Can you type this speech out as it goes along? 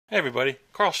Hey everybody,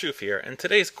 Carl Schoof here, and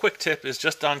today's quick tip is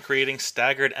just on creating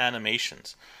staggered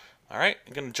animations. Alright,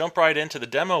 I'm going to jump right into the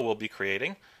demo we'll be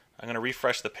creating. I'm going to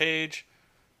refresh the page,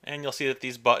 and you'll see that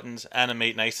these buttons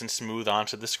animate nice and smooth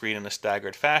onto the screen in a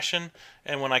staggered fashion,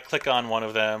 and when I click on one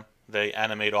of them, they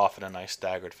animate off in a nice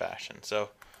staggered fashion.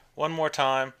 So, one more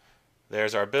time,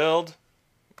 there's our build,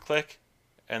 click,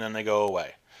 and then they go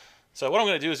away. So what I'm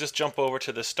going to do is just jump over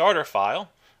to the starter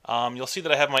file. You'll see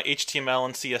that I have my HTML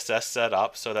and CSS set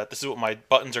up so that this is what my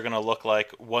buttons are going to look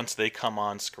like once they come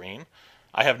on screen.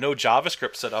 I have no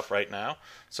JavaScript set up right now,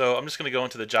 so I'm just going to go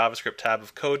into the JavaScript tab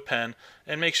of CodePen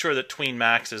and make sure that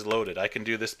TweenMax is loaded. I can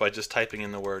do this by just typing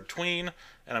in the word tween,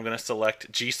 and I'm going to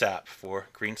select GSAP for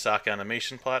Green Sock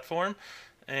Animation Platform,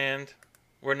 and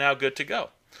we're now good to go.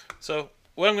 So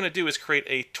what I'm going to do is create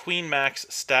a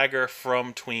TweenMax stagger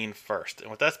from tween first. And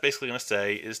what that's basically going to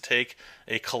say is take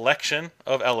a collection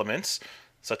of elements,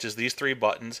 such as these three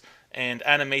buttons, and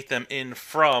animate them in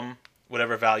from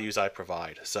whatever values I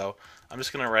provide. So I'm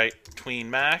just going to write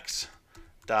TweenMax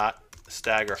dot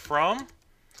stagger from,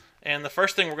 and the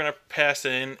first thing we're going to pass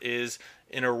in is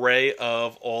an array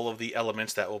of all of the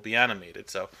elements that will be animated.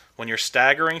 So when you're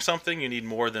staggering something, you need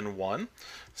more than one.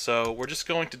 So we're just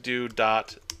going to do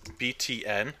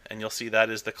 .btn, and you'll see that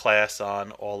is the class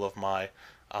on all of my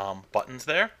buttons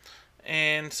there.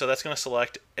 And so that's going to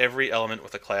select every element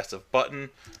with a class of button.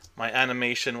 My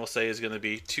animation will say is going to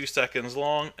be 2 seconds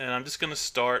long, and I'm just going to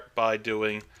start by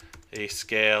doing a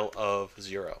scale of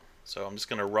 0. So I'm just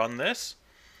going to run this.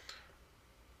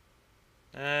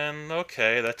 And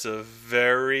okay, that's a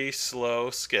very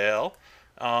slow scale.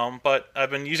 But I've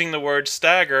been using the word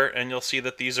stagger, and you'll see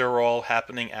that these are all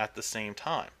happening at the same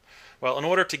time. Well, in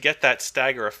order to get that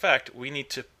stagger effect, we need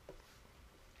to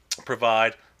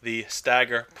provide the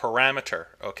stagger parameter,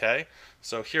 okay?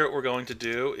 So here what we're going to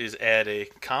do is add a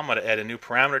comma to add a new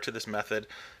parameter to this method,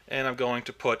 and I'm going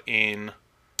to put in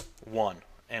 1.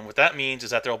 And what that means is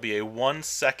that there will be a 1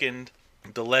 second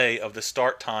delay of the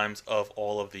start times of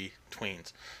all of the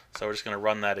tweens. So we're just going to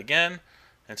run that again.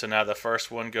 And so now the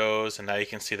first one goes, and now you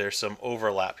can see there's some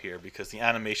overlap here because the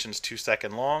animation is 2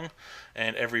 seconds long,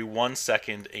 and every 1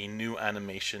 second a new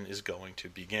animation is going to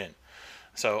begin.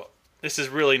 So this is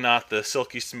really not the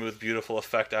silky smooth beautiful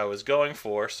effect I was going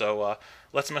for, so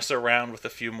let's mess around with a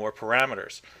few more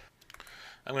parameters.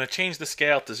 I'm going to change the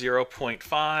scale to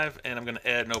 0.5, and I'm going to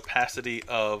add an opacity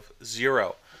of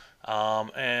 0.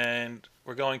 And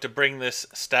we're going to bring this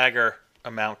stagger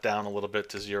amount down a little bit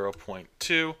to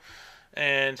 0.2.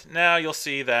 And now you'll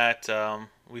see that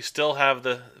we still have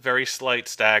the very slight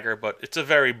stagger, but it's a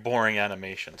very boring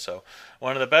animation. So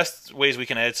one of the best ways we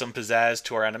can add some pizzazz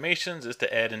to our animations is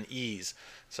to add an ease.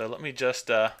 So let me just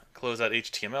close that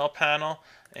HTML panel,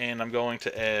 and I'm going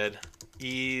to add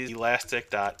ease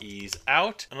elastic.ease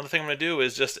out. Another thing I'm going to do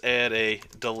is just add a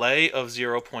delay of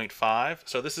 0.5.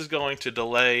 So this is going to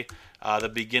delay the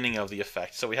beginning of the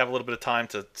effect. So we have a little bit of time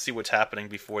to see what's happening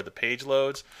before the page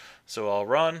loads. So I'll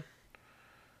run.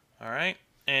 Alright,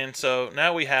 and so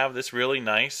now we have this really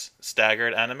nice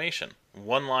staggered animation.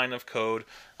 One line of code.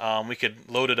 We could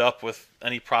load it up with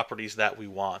any properties that we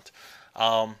want. What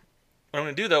I'm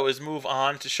going to do though is move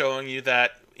on to showing you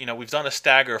that we've done a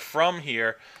stagger from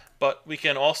here, but we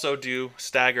can also do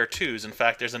stagger twos. In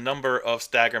fact, there's a number of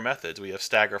stagger methods. We have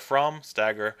stagger from,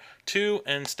 stagger to,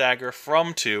 and stagger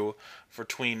from to for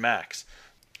TweenMax.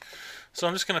 So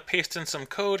I'm just going to paste in some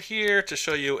code here to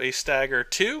show you a stagger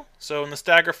to. So in the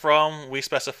stagger from, we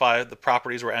specify the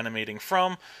properties we're animating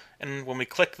from. And when we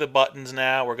click the buttons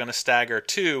now, we're going to stagger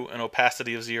to an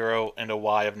opacity of 0 and a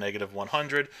Y of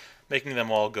 -100, making them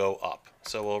all go up.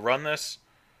 So we'll run this.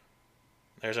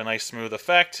 There's a nice smooth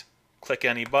effect. Click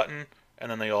any button, and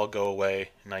then they all go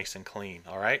away nice and clean.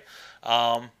 All right.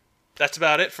 That's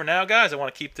about it for now, guys. I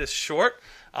want to keep this short.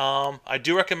 I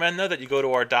do recommend, though, that you go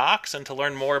to our docs, and to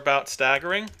learn more about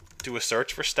staggering, do a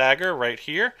search for stagger right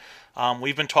here.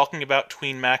 We've been talking about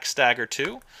TweenMax Stagger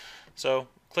 2. So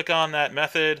click on that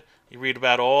method. You read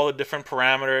about all the different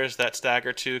parameters that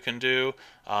Stagger 2 can do.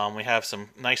 We have some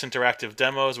nice interactive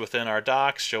demos within our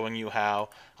docs showing you how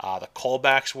the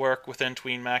callbacks work within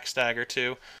TweenMax Stagger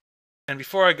 2. And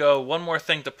before I go, one more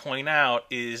thing to point out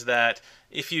is that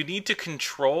if you need to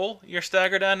control your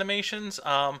staggered animations,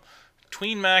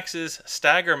 TweenMax's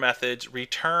stagger methods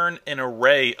return an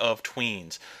array of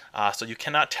tweens. So you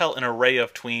cannot tell an array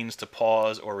of tweens to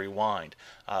pause or rewind.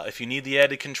 If you need the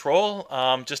added control,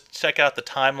 just check out the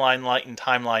timeline light and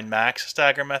timeline max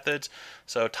stagger methods.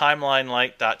 So timeline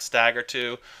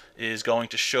light.stagger2 is going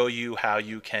to show you how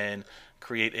you can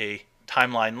create a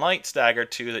timeline light stagger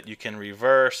 2 that you can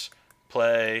reverse,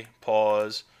 play,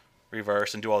 pause,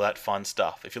 reverse, and do all that fun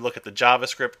stuff. If you look at the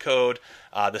JavaScript code,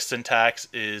 the syntax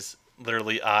is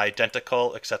literally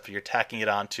identical, except for you're tacking it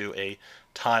onto a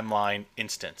timeline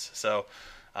instance. So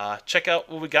check out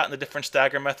what we got in the different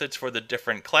stagger methods for the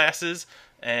different classes,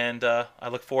 and I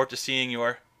look forward to seeing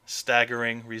your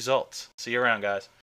staggering results. See you around, guys.